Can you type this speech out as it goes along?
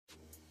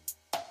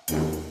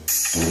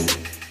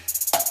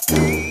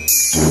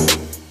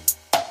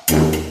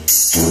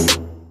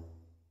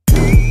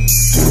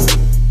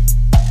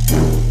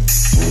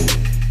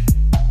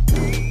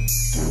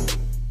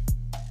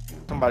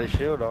Somebody's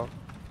shield off.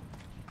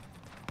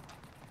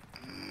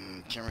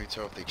 Can't really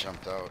tell if they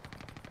jumped out.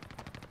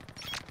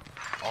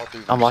 All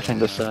three. I'm watching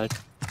this side.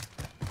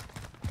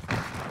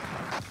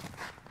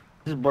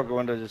 Just broke a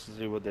window just to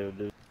see what they would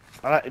do.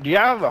 Do you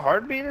have a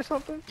heartbeat or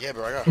something? Yeah,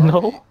 bro, I got No.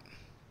 heartbeat.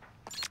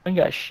 I ain't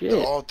got shit.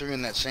 They're all three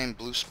in that same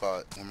blue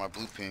spot where my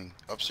blue ping.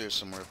 Upstairs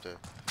somewhere up there.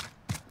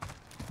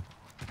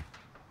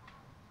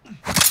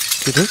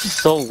 Dude, this is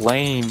so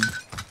lame.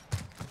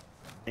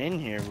 In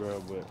here, bro,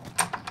 but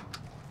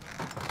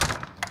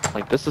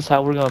Like, this is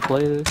how we're gonna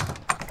play this?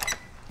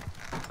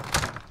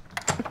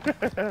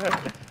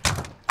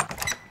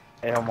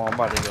 hey, I'm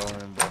about to go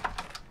in, bro.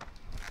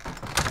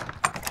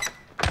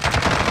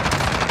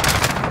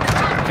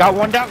 Got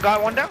one down,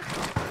 got one down.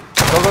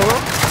 Go, go, go.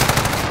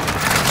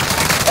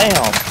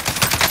 Damn.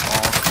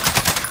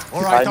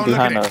 Alright, don't look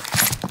behind at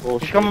us. it.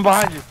 Bullshit. He's coming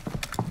behind you.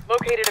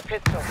 Located a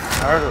pistol.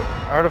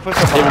 I heard a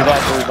footstep They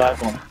behind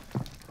revive one.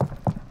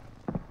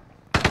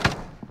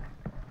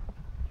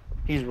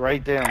 He's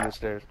right there on the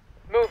stairs.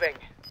 Moving.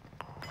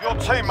 Your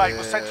teammate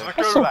was sent to the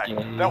That's gulag.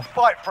 okay. They'll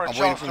fight for a I'm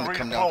waiting chance for to him to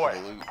come down for the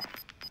redeploy. loot.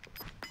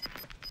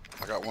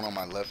 I got one on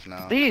my left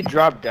now. I think he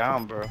dropped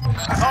down, bro.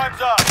 Time's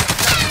up.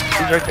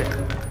 He's right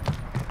there.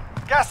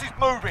 Gas is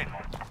moving.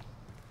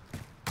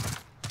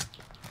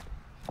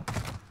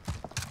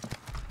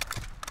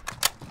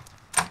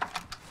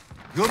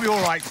 You'll be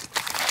alright.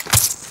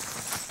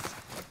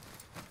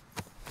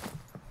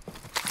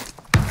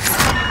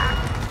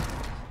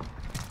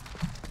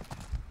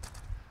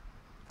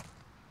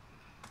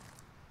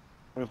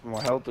 Wait for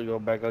my health to go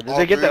back up. Did All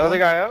they get three the of other them?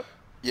 guy up?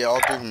 Yeah, all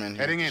three of them in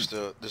here. Heading in.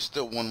 There's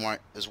still one right.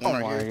 There's one Oh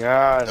right my here.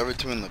 god. The other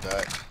two in the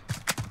back.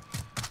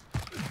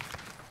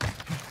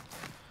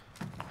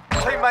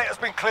 Teammate has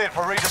been cleared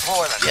for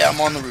redeployment. Yeah,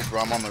 I'm on the roof,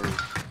 bro. I'm on the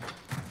roof.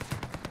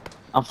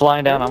 I'm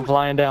flying down, I'm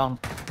flying down.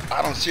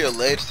 I don't see a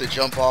ledge to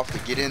jump off to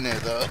get in there,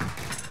 though.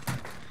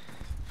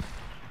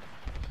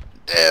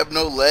 Damn,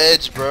 no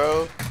ledge,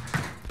 bro.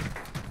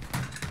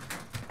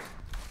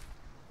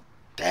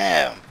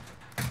 Damn.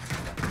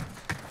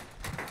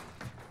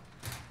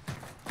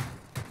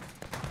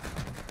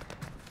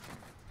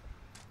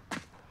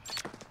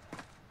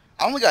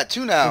 I only got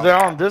two now. They're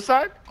on this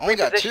side? I only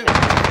got two.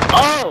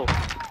 Oh!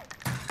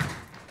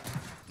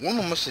 One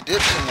of them must have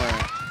dipped somewhere.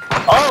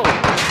 Oh!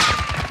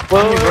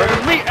 Whoa,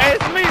 It's me, hey,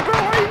 it's me, bro.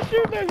 Why are you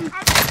shooting at me?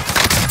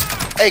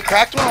 Hey,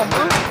 cracked one on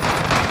blue.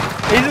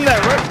 He's in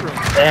that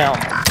restroom.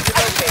 damn.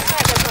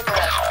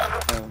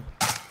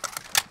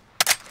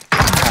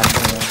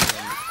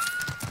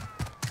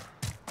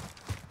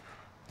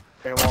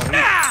 Hey,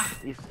 well,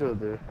 he's still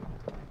there.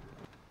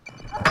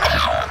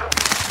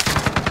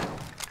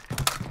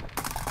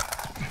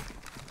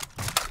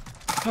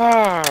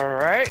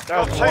 Alright, that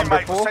Your was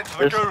teammate was wonderful. sent to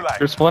the gulag.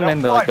 There's one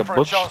in the, They'll like, a fight for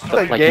bush, chance to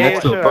That's the like, redeploy.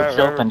 next to a gayest shit I've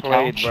bookshelf ever and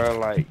played, couch. bro.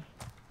 Like,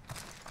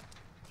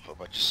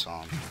 Hope I just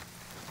saw him.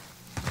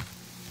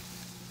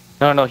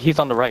 No, he's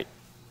on the right.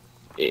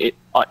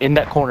 In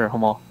that corner,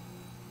 Homo.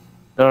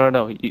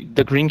 No.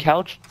 The green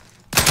couch?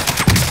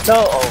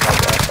 No! Oh my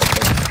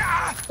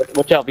god.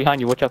 Watch out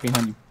behind you, watch out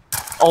behind you.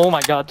 Oh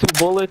my god, 2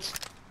 bullets?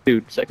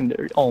 Dude,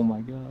 secondary. Oh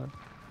my god.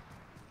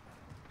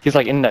 He's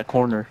like in that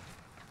corner.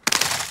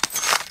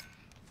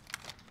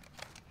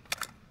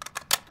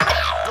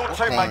 Your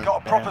teammate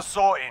got a proper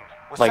sorting.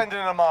 We're Like- sending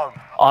them home.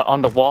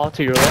 On the wall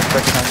to your left,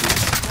 right behind you.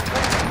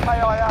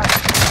 KIA.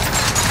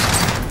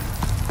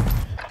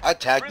 I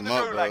tagged We're in him the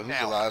up, bro. gulag Who's the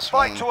now. last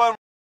Fight one? to earn